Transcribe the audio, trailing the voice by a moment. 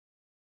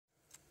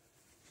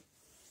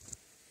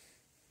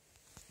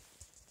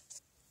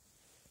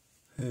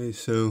Okay,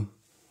 so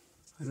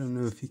I don't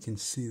know if you can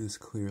see this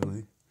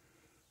clearly,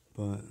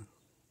 but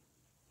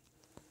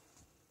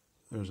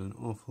there's an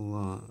awful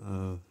lot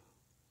of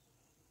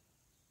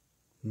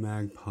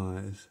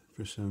magpies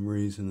for some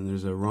reason, and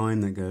there's a rhyme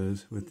that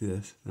goes with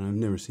this, and I've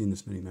never seen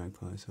this many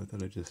magpies, so I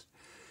thought I'd just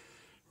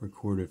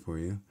record it for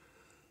you.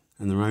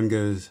 And the rhyme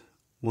goes,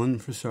 1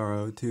 for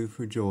sorrow, 2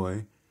 for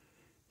joy,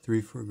 3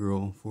 for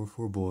girl, 4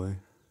 for boy,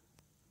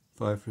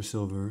 5 for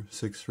silver,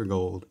 6 for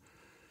gold,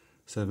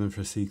 7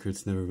 for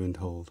secrets never been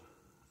told.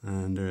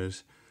 And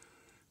there's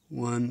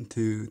 1,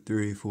 2,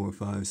 3, 4,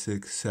 5,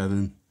 6,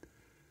 7.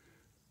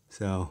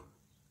 So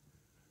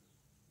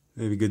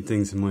maybe good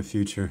things in my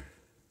future.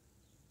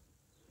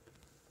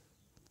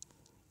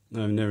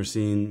 I've never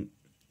seen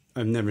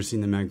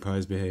the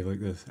magpies behave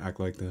like this,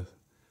 act like this.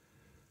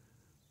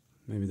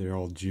 Maybe they're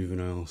all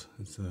juveniles.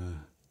 It's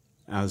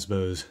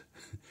Asbos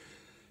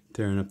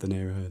tearing up the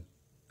neighborhood.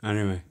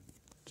 Anyway,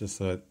 just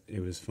thought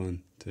it was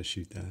fun to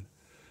shoot that.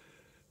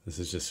 This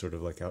is just sort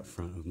of like out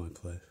front of my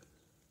place.